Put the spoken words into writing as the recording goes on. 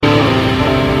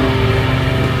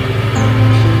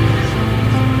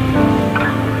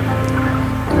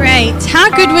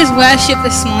How good was worship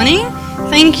this morning?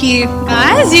 Thank you,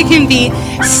 guys. You can be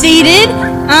seated.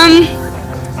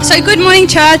 So good morning,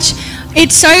 church.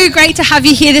 It's so great to have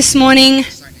you here this morning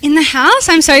in the house.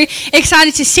 I'm so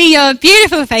excited to see your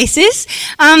beautiful faces.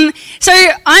 So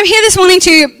I'm here this morning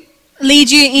to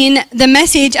lead you in the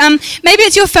message. Maybe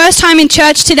it's your first time in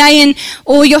church today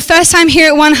or your first time here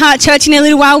at One Heart Church in a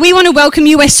little while. We want to welcome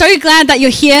you. We're so glad that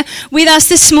you're here with us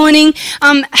this morning.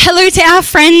 Hello to our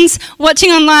friends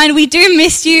watching online. We do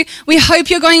miss you. We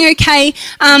hope you're going okay.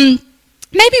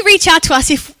 Maybe reach out to us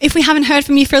if we haven't heard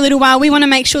from you for a little while. We want to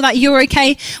make sure that you're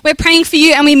okay. We're praying for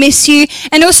you and we miss you.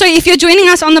 And also, if you're joining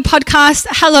us on the podcast,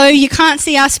 hello. You can't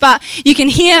see us, but you can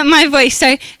hear my voice.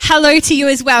 So hello to you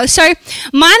as well. So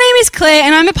my name is Claire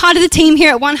and I'm a part of the team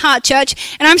here at One Heart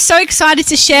Church. And I'm so excited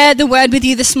to share the word with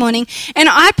you this morning. And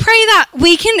I pray that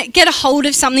we can get a hold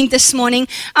of something this morning.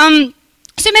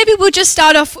 So maybe we'll just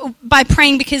start off by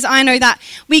praying, because I know that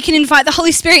we can invite the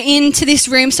Holy Spirit into this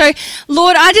room. So,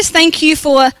 Lord, I just thank you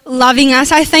for loving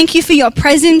us. I thank you for your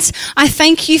presence. I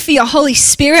thank you for your Holy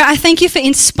Spirit. I thank you for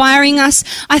inspiring us.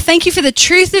 I thank you for the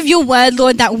truth of your word,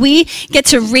 Lord, that we get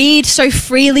to read so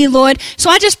freely, Lord.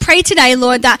 So I just pray today,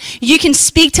 Lord, that you can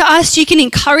speak to us, you can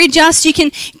encourage us, you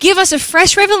can give us a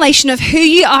fresh revelation of who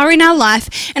you are in our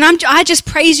life. And I just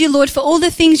praise you, Lord, for all the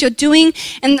things you're doing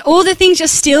and all the things you're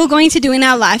still going to do in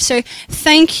our life. So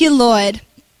thank you, Lord.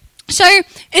 So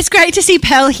it's great to see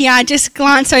Pearl here. I just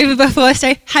glanced over before.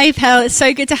 So hey, Pearl, it's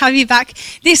so good to have you back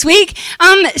this week.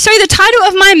 So the title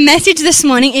of my message this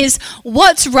morning is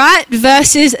What's Right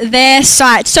versus Their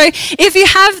Sight. So if you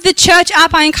have the church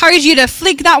app, I encourage you to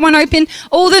flick that one open.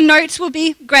 All the notes will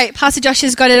be great. Pastor Josh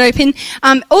has got it open.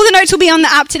 All the notes will be on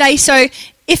the app today. So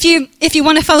if you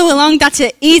want to follow along, that's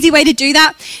an easy way to do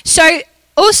that. So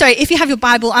also, if you have your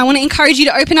Bible, I want to encourage you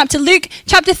to open up to Luke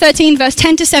chapter 13, verse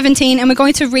 10 to 17, and we're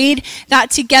going to read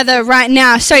that together right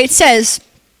now. So it says,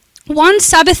 "One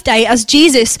Sabbath day, as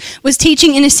Jesus was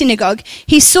teaching in a synagogue,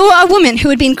 he saw a woman who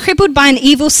had been crippled by an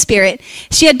evil spirit.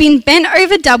 She had been bent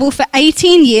over double for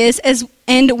 18 years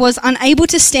and was unable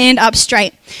to stand up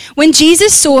straight. When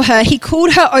Jesus saw her, he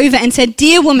called her over and said,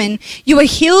 'Dear woman, you are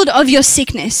healed of your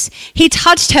sickness.' He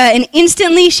touched her and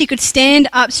instantly she could stand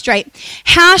up straight.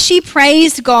 How she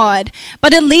praised God.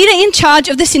 But a leader in charge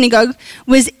of the synagogue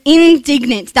was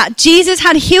indignant that Jesus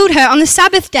had healed her on the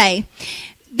Sabbath day.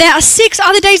 'There are 6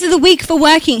 other days of the week for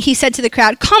working,' he said to the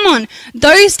crowd. 'Come on,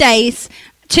 those days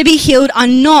to be healed are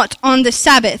not on the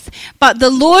Sabbath.' But the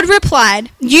Lord replied,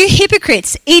 'You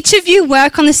hypocrites, each of you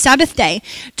work on the Sabbath day.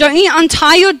 Don't you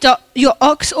untie your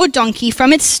ox or donkey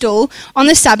from its stall on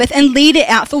the Sabbath and lead it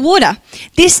out for water?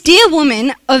 This dear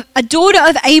woman, a daughter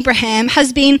of Abraham,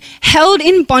 has been held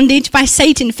in bondage by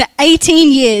Satan for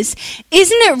 18 years.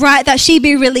 Isn't it right that she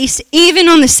be released even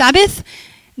on the Sabbath?'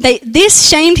 This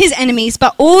shamed his enemies,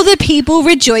 but all the people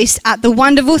rejoiced at the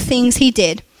wonderful things he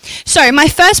did." So my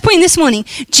first point this morning,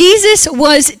 Jesus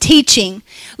was teaching.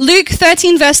 Luke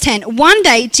 13 verse 10. One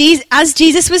day, as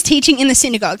Jesus was teaching in the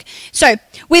synagogue. So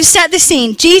we've set the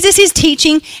scene. Jesus is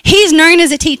teaching. He's known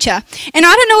as a teacher. And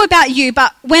I don't know about you,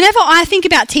 but whenever I think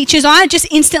about teachers, I just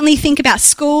instantly think about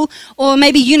school or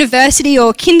maybe university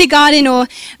or kindergarten, or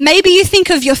maybe you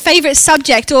think of your favorite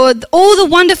subject or all the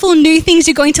wonderful new things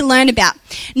you're going to learn about.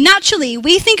 Naturally,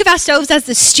 we think of ourselves as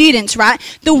the students, right?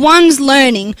 The ones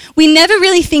learning. We never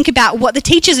really think about what the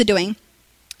teachers are doing.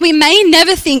 We may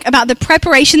never think about the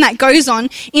preparation that goes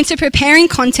on into preparing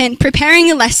content,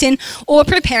 preparing a lesson, or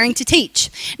preparing to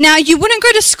teach. Now, you wouldn't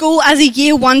go to school as a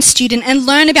year 1 student and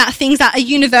learn about things at a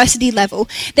university level.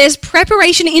 There's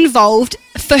preparation involved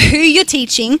for who you're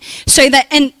teaching, so that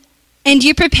and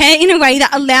you prepare in a way that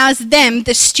allows them,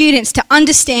 the students, to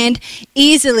understand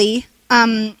easily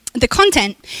the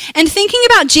content. And thinking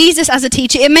about Jesus as a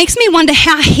teacher, it makes me wonder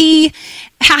how he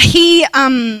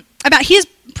about his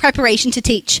preparation to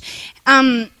teach,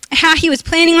 how he was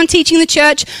planning on teaching the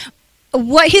church,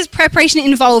 what his preparation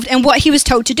involved, and what he was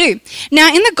told to do. Now,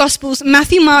 in the Gospels,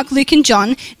 Matthew, Mark, Luke, and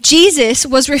John, Jesus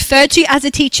was referred to as a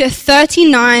teacher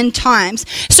 39 times.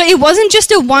 So it wasn't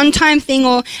just a one-time thing,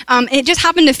 or it just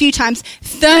happened a few times.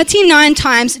 39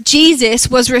 times Jesus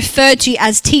was referred to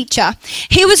as teacher.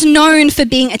 He was known for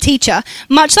being a teacher.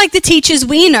 Much like the teachers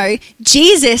we know,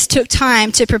 Jesus took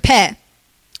time to prepare.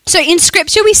 So in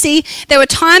Scripture we see there were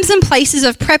times and places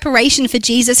of preparation for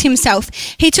Jesus himself.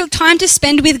 He took time to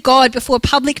spend with God before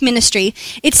public ministry.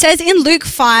 It says in Luke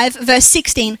 5 verse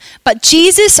 16, "But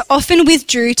Jesus often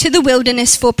withdrew to the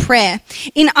wilderness for prayer."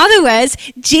 In other words,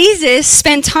 Jesus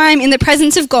spent time in the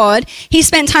presence of God. He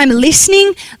spent time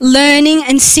listening, learning,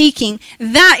 and seeking.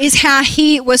 That is how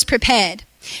he was prepared.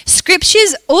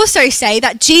 Scriptures also say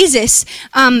that Jesus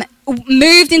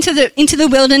moved into the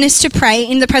wilderness to pray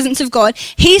in the presence of God,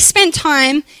 he spent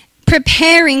time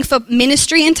preparing for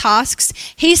ministry and tasks.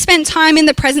 He spent time in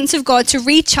the presence of God to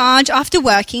recharge after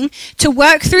working, to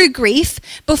work through grief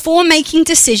before making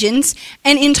decisions,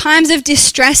 and in times of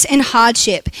distress and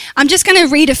hardship. I'm just going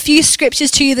to read a few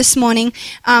scriptures to you this morning.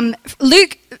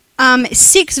 Luke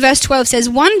 6 verse 12 says,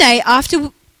 "One day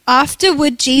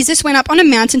afterward Jesus went up on a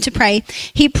mountain to pray.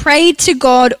 He prayed to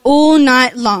God all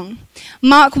night long."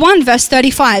 Mark 1 verse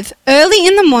 35, "Early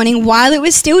in the morning, while it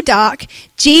was still dark,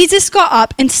 Jesus got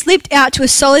up and slipped out to a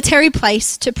solitary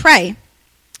place to pray."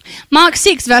 Mark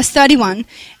 6 verse 31,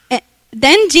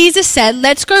 "Then Jesus said,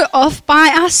 'Let's go off by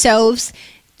ourselves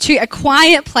to a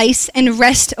quiet place and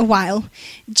rest a while.'"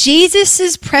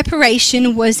 Jesus'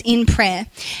 preparation was in prayer.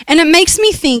 And it makes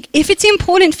me think, if it's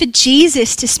important for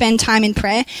Jesus to spend time in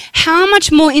prayer, how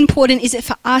much more important is it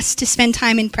for us to spend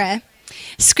time in prayer?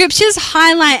 Scriptures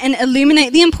highlight and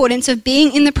illuminate the importance of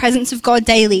being in the presence of God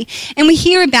daily. And we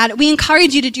hear about it. We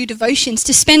encourage you to do devotions,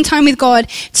 to spend time with God,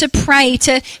 to pray,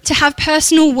 to have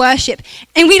personal worship.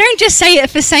 And we don't just say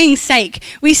it for saying sake.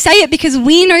 We say it because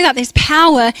we know that there's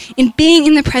power in being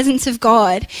in the presence of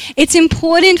God. It's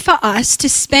important for us to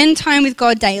spend time with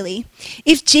God daily.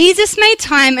 If Jesus made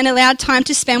time and allowed time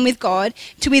to spend with God,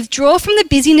 to withdraw from the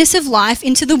busyness of life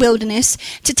into the wilderness,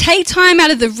 to take time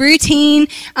out of the routine,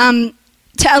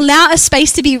 to allow a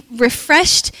space to be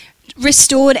refreshed,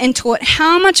 restored, and taught,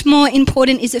 how much more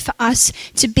important is it for us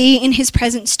to be in his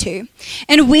presence too?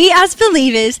 And we as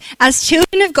believers, as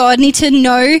children of God, need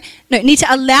to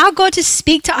allow God to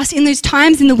speak to us in those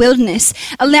times in the wilderness.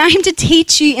 Allow him to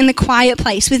teach you in the quiet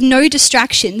place with no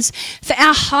distractions, for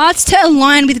our hearts to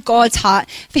align with God's heart,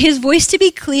 for his voice to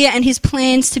be clear and his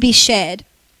plans to be shared.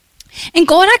 And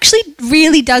God actually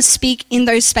really does speak in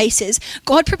those spaces.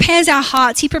 God prepares our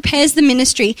hearts. He prepares the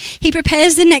ministry. He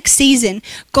prepares the next season.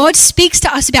 God speaks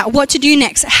to us about what to do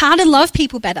next, how to love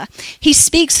people better. He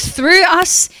speaks through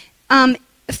us and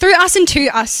to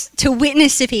us to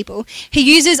witness to people. He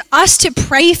uses us to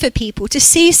pray for people, to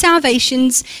see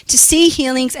salvations, to see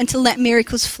healings, and to let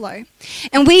miracles flow.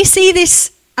 And we see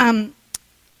this in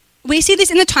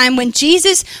the time when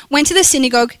Jesus went to the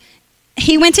synagogue.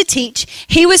 He went to teach.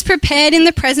 He was prepared in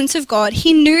the presence of God.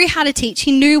 He knew how to teach.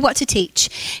 He knew what to teach.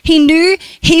 He knew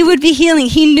he would be healing.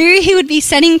 He knew he would be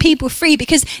setting people free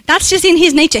because that's just in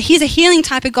his nature. He's a healing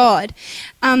type of God.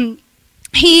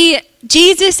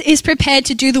 Jesus is prepared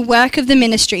to do the work of the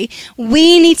ministry.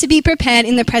 We need to be prepared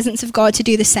in the presence of God to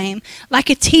do the same. Like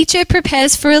a teacher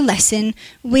prepares for a lesson,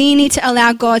 we need to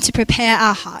allow God to prepare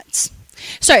our hearts.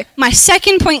 So, my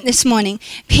second point this morning,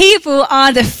 people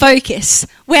are the focus.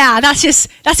 Wow,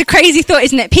 that's a crazy thought,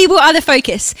 isn't it? People are the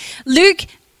focus. Luke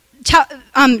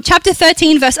chapter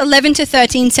 13, verse 11 to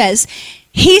 13 says,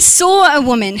 "He saw a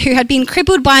woman who had been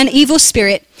crippled by an evil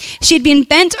spirit. She'd been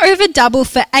bent over double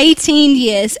for 18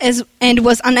 years and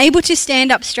was unable to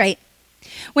stand up straight.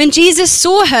 When Jesus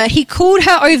saw her, he called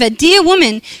her over, 'Dear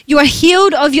woman, you are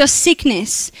healed of your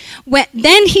sickness.'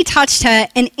 Then he touched her,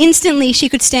 and instantly she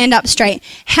could stand up straight."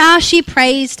 How she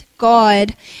praised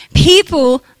God.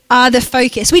 People are the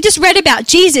focus. We just read about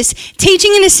Jesus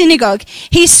teaching in a synagogue.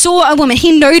 He saw a woman.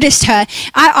 He noticed her.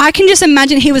 I can just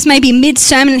imagine he was maybe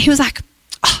mid-sermon and he was like,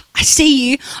 "Oh, I see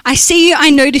you, I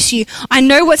notice you, I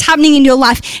know what's happening in your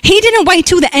life." He didn't wait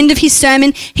till the end of his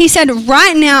sermon. He said,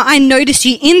 "Right now, I notice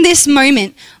you in this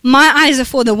moment. My eyes are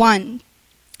for the one."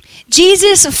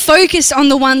 Jesus focused on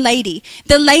the one lady,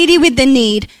 the lady with the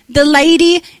need, the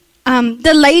lady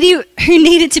who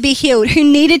needed to be healed, who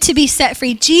needed to be set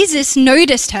free. Jesus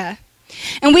noticed her.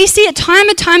 And we see it time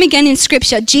and time again in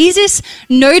Scripture. Jesus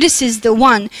notices the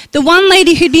one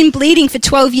lady who'd been bleeding for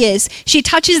 12 years. She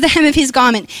touches the hem of his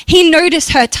garment. He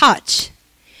noticed her touch.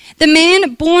 The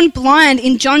man born blind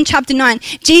in John chapter 9,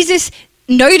 Jesus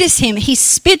noticed him. He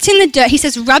spits in the dirt. He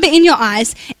says, "Rub it in your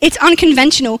eyes." It's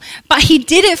unconventional, but he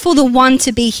did it for the one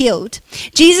to be healed.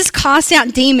 Jesus cast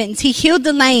out demons. He healed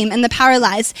the lame and the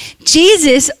paralyzed.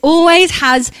 Jesus always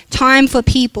has time for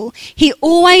people. He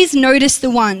always noticed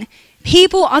the one.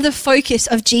 People are the focus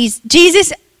of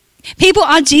Jesus. People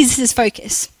are Jesus'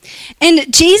 focus. And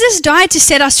Jesus died to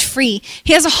set us free.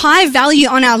 He has a high value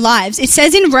on our lives. It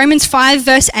says in Romans 5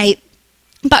 verse 8,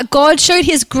 "But God showed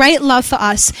his great love for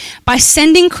us by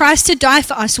sending Christ to die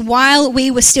for us while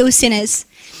we were still sinners."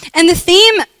 And the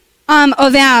theme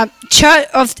of our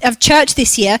church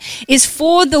this year is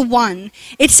for the one.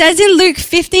 It says in Luke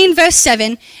 15 verse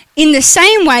 7, "In the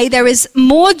same way, there is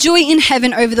more joy in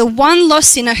heaven over the one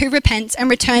lost sinner who repents and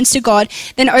returns to God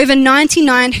than over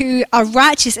 99 who are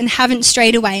righteous and haven't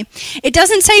strayed away." It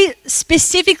doesn't say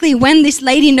specifically when this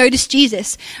lady noticed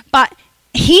Jesus, but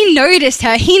he noticed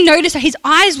her. His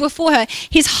eyes were for her.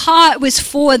 His heart was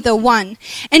for the one.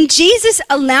 And Jesus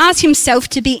allows himself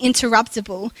to be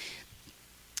interruptible.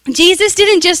 Jesus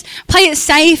didn't just play it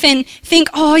safe and think,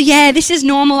 oh yeah, this is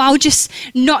normal. I'll just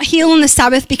not heal on the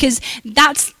Sabbath because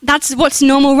that's what's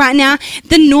normal right now.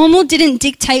 The normal didn't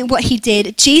dictate what he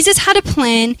did. Jesus had a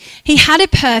plan. He had a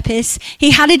purpose. He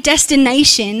had a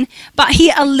destination, but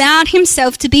he allowed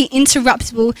himself to be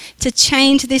interruptible to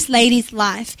change this lady's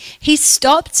life. He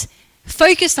stopped,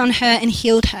 focused on her, and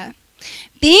healed her.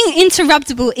 Being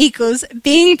interruptible equals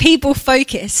being people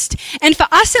focused. And for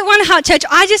us at One Heart Church,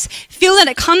 I just feel that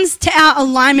it comes to our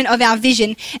alignment of our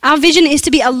vision. Our vision is to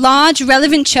be a large,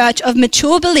 relevant church of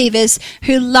mature believers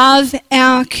who love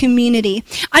our community.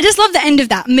 I just love the end of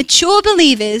that. Mature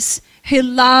believers who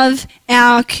love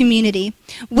our community.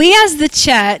 We are the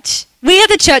church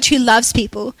who loves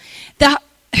people,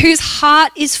 whose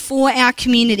heart is for our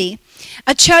community.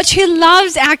 A church who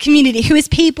loves our community, who is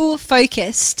people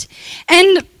focused.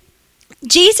 And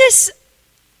Jesus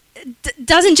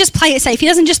doesn't just play it safe. He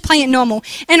doesn't just play it normal.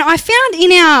 And I found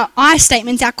in our I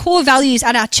statements, our core values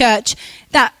at our church,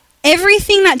 that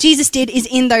everything that Jesus did is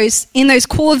in those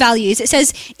core values. It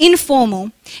says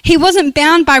informal. He wasn't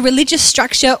bound by religious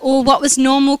structure or what was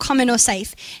normal, common, or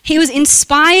safe. He was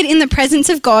inspired in the presence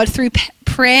of God through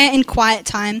prayer and quiet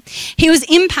time. He was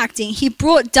impacting. He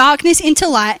brought darkness into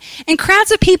light, and crowds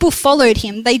of people followed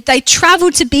him. They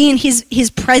traveled to be in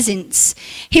his presence.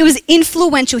 He was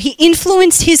influential. He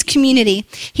influenced his community.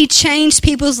 He changed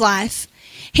people's life.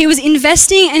 He was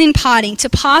investing and imparting to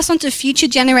pass on to future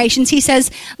generations. He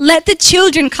says, let the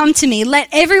children come to me. Let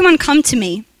everyone come to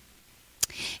me.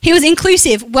 He was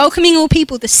inclusive, welcoming all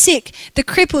people, the sick, the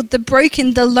crippled, the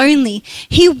broken, the lonely.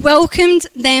 He welcomed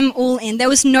them all in. There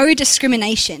was no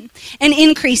discrimination. And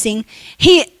increasing.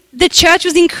 The church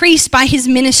was increased by his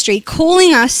ministry,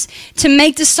 calling us to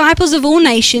make disciples of all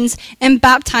nations and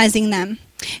baptizing them.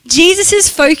 Jesus'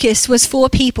 focus was for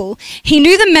people. He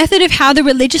knew the method of how the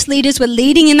religious leaders were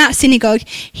leading in that synagogue.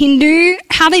 He knew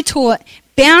how they taught,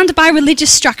 bound by religious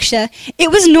structure.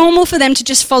 It was normal for them to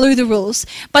just follow the rules.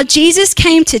 But Jesus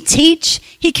came to teach,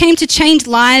 he came to change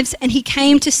lives, and he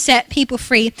came to set people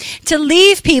free, to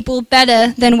leave people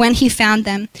better than when he found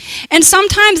them. And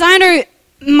sometimes I know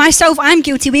myself, I'm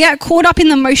guilty. We get caught up in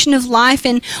the motion of life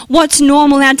and what's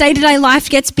normal. Our day-to-day life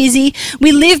gets busy.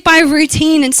 We live by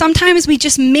routine, and sometimes we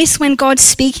just miss when God's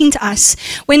speaking to us.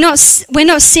 We're not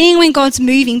seeing when God's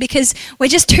moving because we're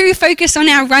just too focused on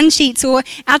our run sheets or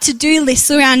our to-do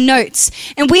lists or our notes.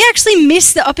 And we actually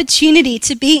miss the opportunity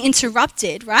to be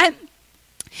interrupted, right?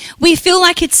 We feel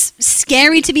like it's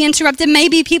scary to be interrupted.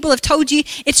 Maybe people have told you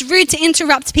it's rude to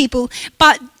interrupt people,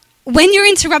 but when you're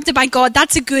interrupted by God,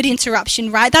 that's a good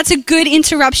interruption, right? That's a good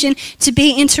interruption to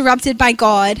be interrupted by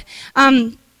God.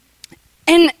 And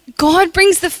God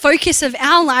brings the focus of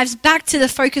our lives back to the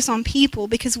focus on people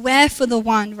because we're for the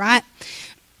one, right?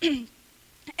 And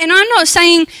I'm not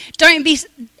saying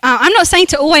I'm not saying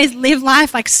to always live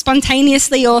life like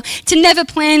spontaneously or to never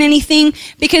plan anything,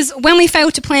 because when we fail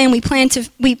to plan, we plan to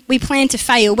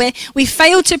fail. We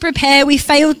fail to prepare, we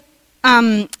fail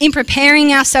in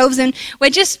preparing ourselves, and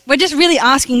we're just really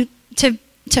asking to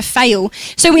fail.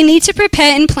 So we need to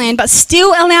prepare and plan, but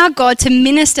still allow God to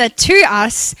minister to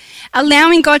us,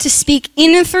 allowing God to speak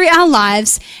in and through our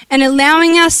lives, and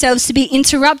allowing ourselves to be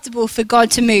interruptible for God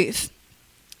to move.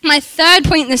 My third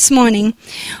point this morning,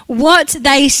 what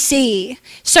they see.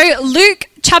 So Luke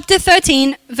chapter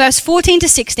 13, verse 14 to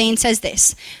 16 says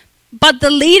this. But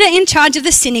the leader in charge of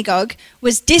the synagogue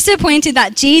was disappointed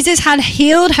that Jesus had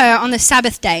healed her on the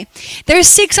Sabbath day. There are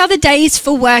 6 other days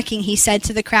for working, he said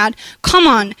to the crowd. Come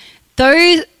on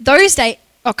those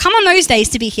days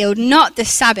to be healed, not the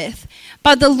Sabbath.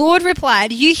 But the Lord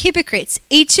replied, you hypocrites,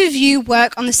 each of you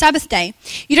work on the Sabbath day.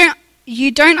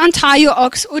 You don't untie your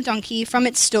ox or donkey from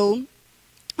its stall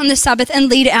on the Sabbath and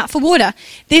lead it out for water.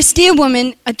 This dear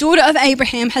woman, a daughter of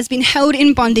Abraham, has been held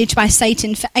in bondage by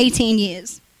Satan for 18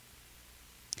 years.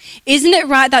 Isn't it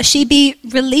right that she be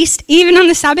released even on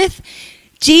the Sabbath?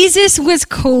 Jesus was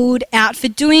called out for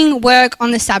doing work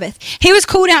on the Sabbath. He was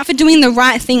called out for doing the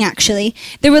right thing, actually.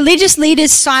 The religious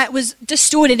leaders' sight was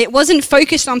distorted. It wasn't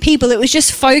focused on people. It was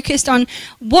just focused on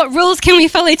what rules can we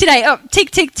follow today? Oh,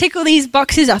 tick all these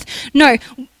boxes off. No,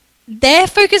 their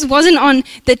focus wasn't on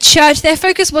the church. Their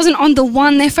focus wasn't on the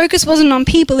one. Their focus wasn't on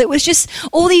people. It was just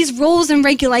all these rules and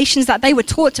regulations that they were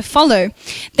taught to follow.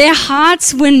 Their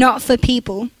hearts were not for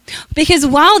people. Because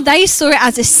while they saw it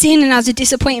as a sin and as a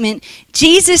disappointment,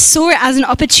 Jesus saw it as an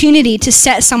opportunity to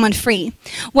set someone free.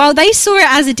 While they saw it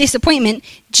as a disappointment,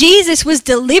 Jesus was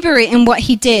deliberate in what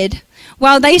he did.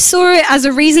 Well, they saw it as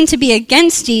a reason to be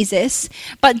against Jesus,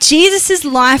 but Jesus'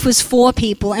 life was for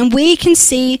people, and we can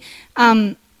see,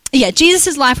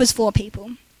 Jesus' life was for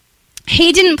people.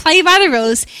 He didn't play by the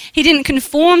rules. He didn't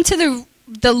conform to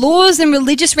the laws and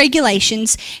religious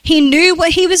regulations. He knew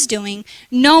what he was doing,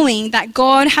 knowing that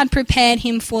God had prepared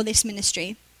him for this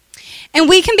ministry. And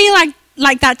we can be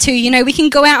like that too. You know, we can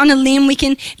go out on a limb, we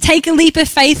can take a leap of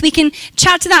faith, we can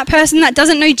chat to that person that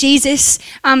doesn't know Jesus.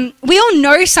 We all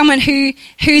know someone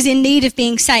who's in need of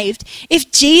being saved.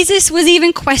 If Jesus was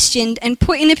even questioned and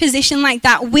put in a position like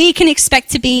that, we can expect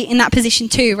to be in that position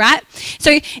too, right?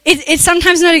 So it's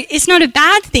sometimes it's not a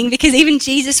bad thing, because even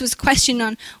Jesus was questioned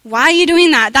on, why are you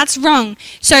doing that? That's wrong.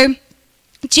 So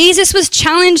Jesus was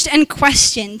challenged and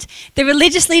questioned. The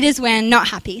religious leaders were not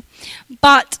happy.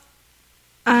 But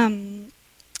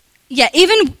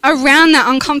even around that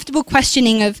uncomfortable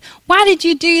questioning of, why did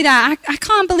you do that? I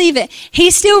can't believe it.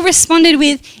 He still responded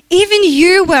with, even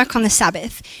you work on the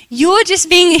Sabbath. You're just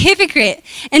being a hypocrite.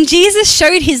 And Jesus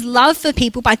showed his love for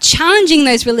people by challenging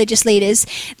those religious leaders.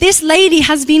 This lady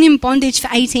has been in bondage for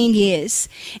 18 years.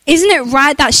 Isn't it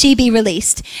right that she be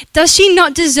released? Does she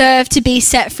not deserve to be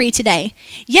set free today?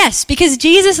 Yes, because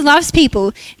Jesus loves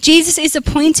people. Jesus is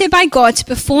appointed by God to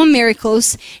perform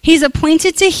miracles. He's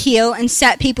appointed to heal and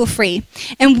set people free.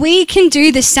 And we can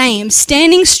do the same,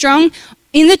 standing strong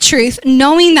in the truth,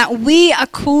 knowing that we are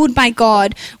called by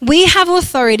God. We have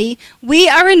authority, we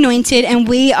are anointed, and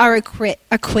we are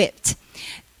equipped.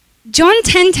 John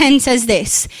 10:10 says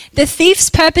this, the thief's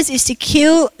purpose is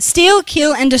to steal,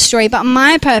 kill, and destroy, but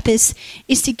my purpose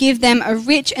is to give them a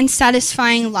rich and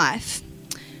satisfying life.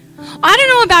 I don't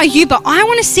know about you, but I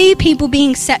want to see people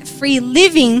being set free,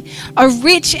 living a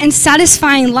rich and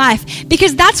satisfying life,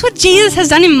 because that's what Jesus has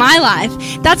done in my life.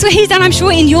 That's what he's done, I'm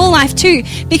sure, in your life too,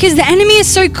 because the enemy is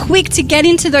so quick to get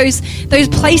into those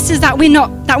places that we're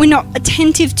not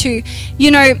attentive to. You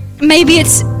know, maybe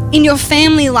it's in your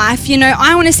family life. You know,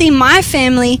 I want to see my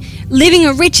family living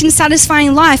a rich and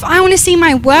satisfying life. I want to see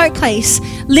my workplace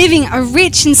living a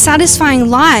rich and satisfying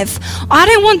life. I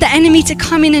don't want the enemy to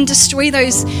come in and destroy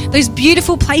those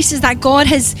beautiful places that God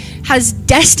has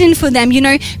destined for them, you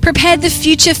know, prepared the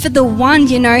future for the one,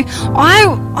 you know.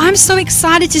 I'm so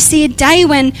excited to see a day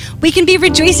when we can be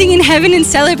rejoicing in heaven and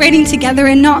celebrating together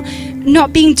and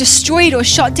not being destroyed or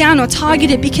shot down or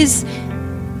targeted, because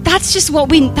that's what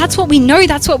we know,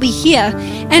 that's what we hear.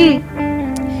 And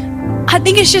I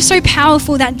think it's just so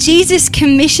powerful that Jesus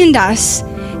commissioned us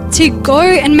to go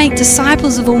and make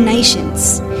disciples of all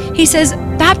nations. He says,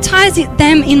 baptize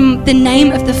them in the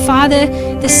name of the Father,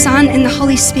 the Son, and the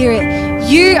Holy Spirit.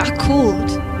 You are called.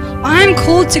 I'm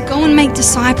called to go and make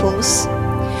disciples.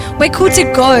 We're called to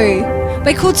go.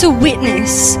 We're called to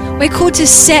witness. We're called to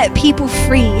set people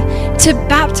free, to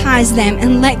baptize them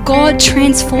and let God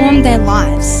transform their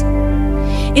lives.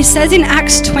 It says in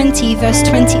Acts 20, verse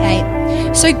 28,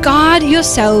 so guard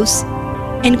yourselves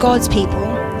and God's people.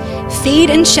 Feed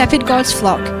and shepherd God's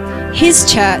flock, his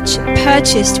church,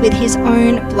 purchased with his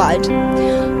own blood,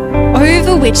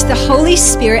 over which the Holy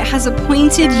Spirit has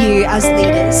appointed you as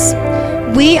leaders.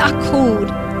 We are called,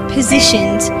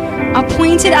 positioned,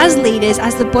 appointed as leaders,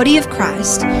 as the body of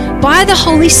Christ, by the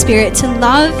Holy Spirit to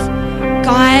love,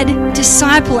 guide,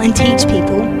 disciple, and teach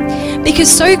people.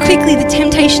 Because so quickly the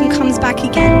temptation comes back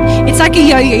again. It's like a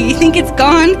yo-yo. You think it's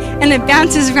gone and it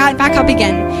bounces right back up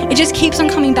again. It just keeps on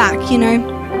coming back, you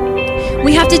know.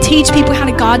 We have to teach people how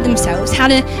to guard themselves, how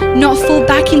to not fall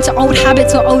back into old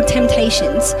habits or old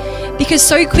temptations. Because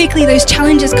so quickly those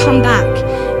challenges come back.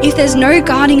 If there's no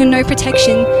guarding and no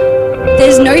protection,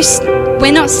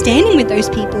 we're not standing with those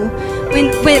people.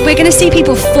 We're going to see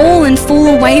people fall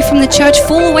away from the church,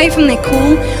 fall away from their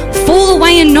call, fall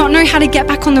away and not know how to get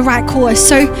back on the right course.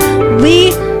 So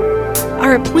we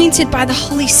are appointed by the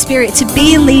Holy Spirit to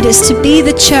be leaders, to be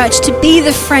the church, to be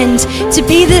the friend, to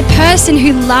be the person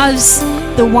who loves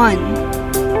the one.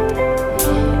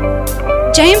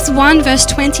 James 1 verse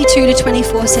 22 to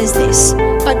 24 says this,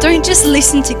 but don't just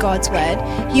listen to God's word,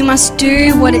 you must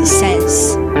do what it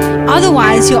says.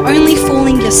 Otherwise, you're only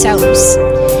fooling yourselves.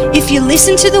 If you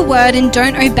listen to the word and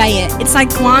don't obey it, it's like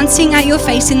glancing at your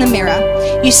face in the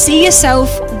mirror. You see yourself,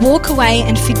 walk away,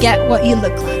 and forget what you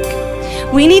look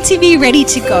like. We need to be ready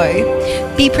to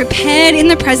go, be prepared in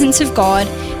the presence of God,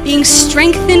 being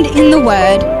strengthened in the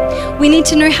word. We need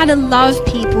to know how to love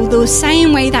people the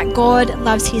same way that God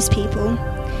loves his people.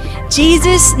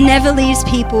 Jesus never leaves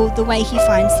people the way he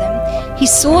finds them. He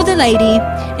saw the lady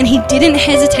and he didn't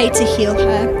hesitate to heal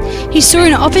her. He saw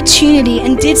an opportunity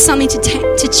and did something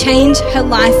to change her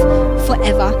life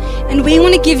forever. And we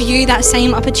want to give you that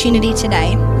same opportunity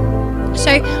today.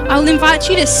 So I'll invite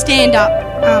you to stand up.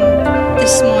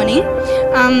 this morning.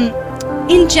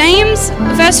 In James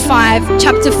verse 5,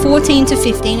 chapter 14 to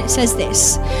 15, it says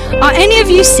this: "Are any of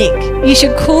you sick? You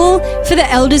should call for the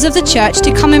elders of the church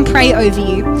to come and pray over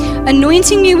you,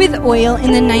 anointing you with oil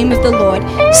in the name of the Lord.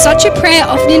 Such a prayer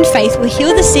offered in faith will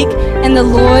heal the sick, and the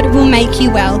Lord will make you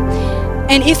well.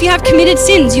 And if you have committed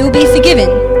sins, you will be forgiven."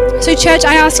 So church,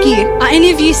 I ask you, are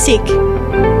any of you sick?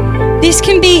 This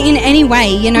can be in any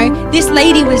way, This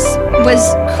lady was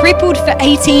crippled for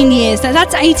 18 years.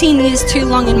 That's 18 years too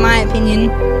long in my opinion.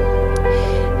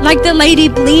 Like the lady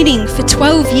bleeding for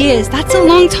 12 years, that's a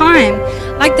long time.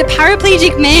 Like the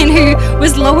paraplegic man who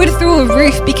was lowered through a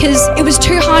roof because it was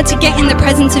too hard to get in the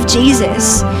presence of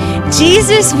Jesus.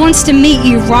 Jesus wants to meet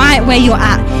you right where you're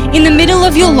at, in the middle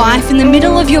of your life, in the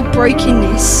middle of your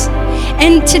brokenness.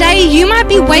 And today you might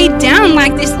be weighed down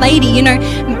like this lady,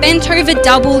 bent over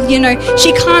double,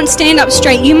 she can't stand up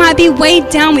straight. You might be weighed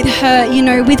down with hurt,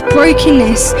 with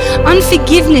brokenness,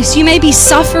 unforgiveness. You may be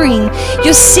suffering.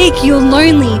 You're sick, you're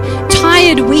lonely,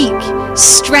 tired, weak,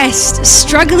 stressed,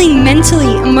 struggling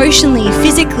mentally, emotionally,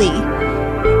 physically.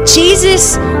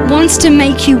 Jesus wants to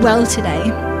make you well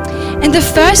today. And the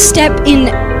first step in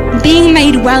being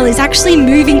made well is actually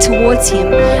moving towards Him,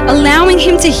 allowing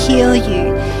Him to heal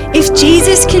you. If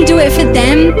Jesus can do it for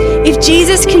them, if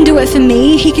Jesus can do it for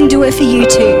me, He can do it for you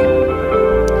too.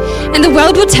 And the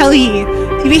world will tell you,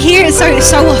 we hear it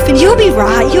so often, you'll be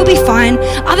right, you'll be fine.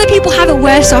 Other people have it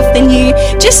worse off than you.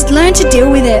 Just learn to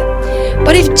deal with it.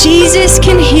 But if Jesus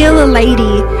can heal a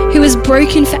lady who was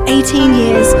broken for 18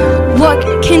 years, what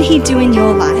can He do in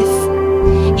your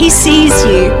life? He sees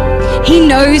you. He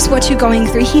knows what you're going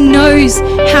through. He knows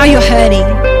how you're hurting.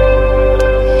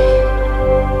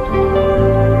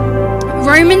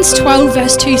 Romans 12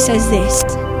 verse 2 says this: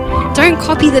 "Don't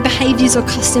copy the behaviors or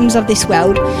customs of this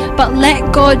world, but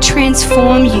let God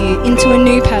transform you into a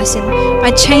new person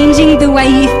by changing the way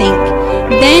you think.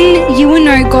 Then you will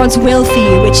know God's will for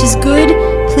you, which is good,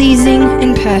 pleasing,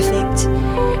 and perfect."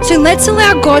 So let's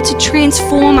allow God to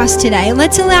transform us today.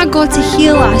 Let's allow God to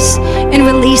heal us and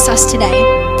release us today.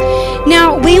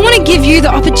 Now, we want to give you the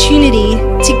opportunity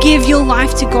to give your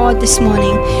life to God this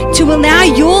morning, to allow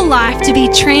your life to be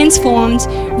transformed,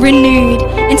 renewed,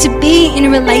 and to be in a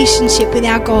relationship with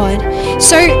our God.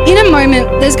 So in a moment,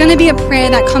 there's going to be a prayer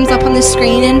that comes up on the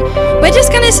screen, and we're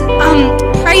just going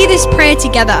to pray this prayer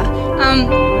together.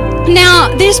 Now,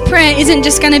 this prayer isn't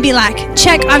just going to be like,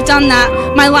 check, I've done that,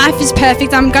 my life is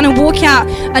perfect, I'm going to walk out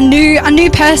a new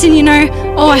person,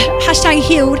 hashtag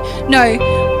healed. No.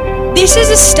 This is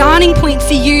a starting point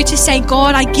for you to say,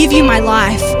 God, I give you my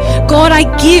life. God, I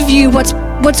give you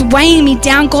what's weighing me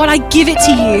down. God, I give it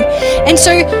to you. And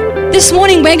so this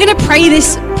morning, we're going to pray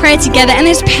this prayer together. And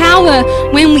there's power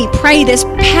when we pray. There's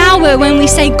power when we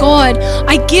say, God,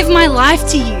 I give my life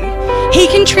to you. He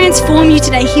can transform you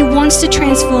today. He wants to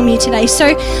transform you today.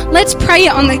 So let's pray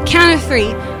it on the count of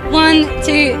 3. 1,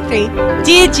 2, 3.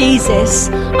 Dear Jesus,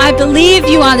 I believe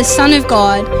you are the Son of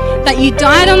God, that you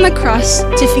died on the cross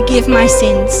to forgive my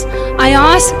sins. I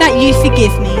ask that you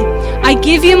forgive me. I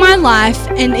give you my life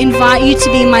and invite you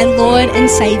to be my Lord and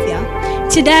Savior.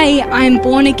 Today I am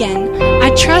born again.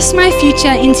 I trust my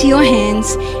future into your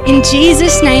hands. In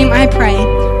Jesus' name I pray.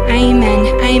 Amen.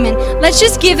 Amen. Let's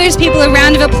just give those people a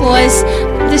round of applause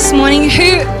this morning.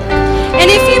 And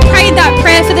if you prayed that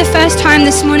prayer for the first time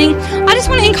this morning, I just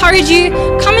want to encourage you,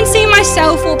 come and see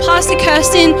myself or Pastor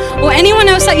Kirsten or anyone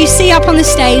else that you see up on the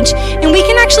stage, and we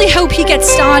can actually help you get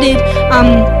started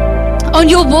on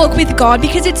your walk with God,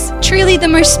 because it's truly the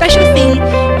most special thing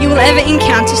you will ever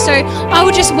encounter. So I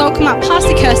will just welcome up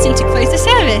Pastor Kirsten to close the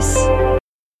service.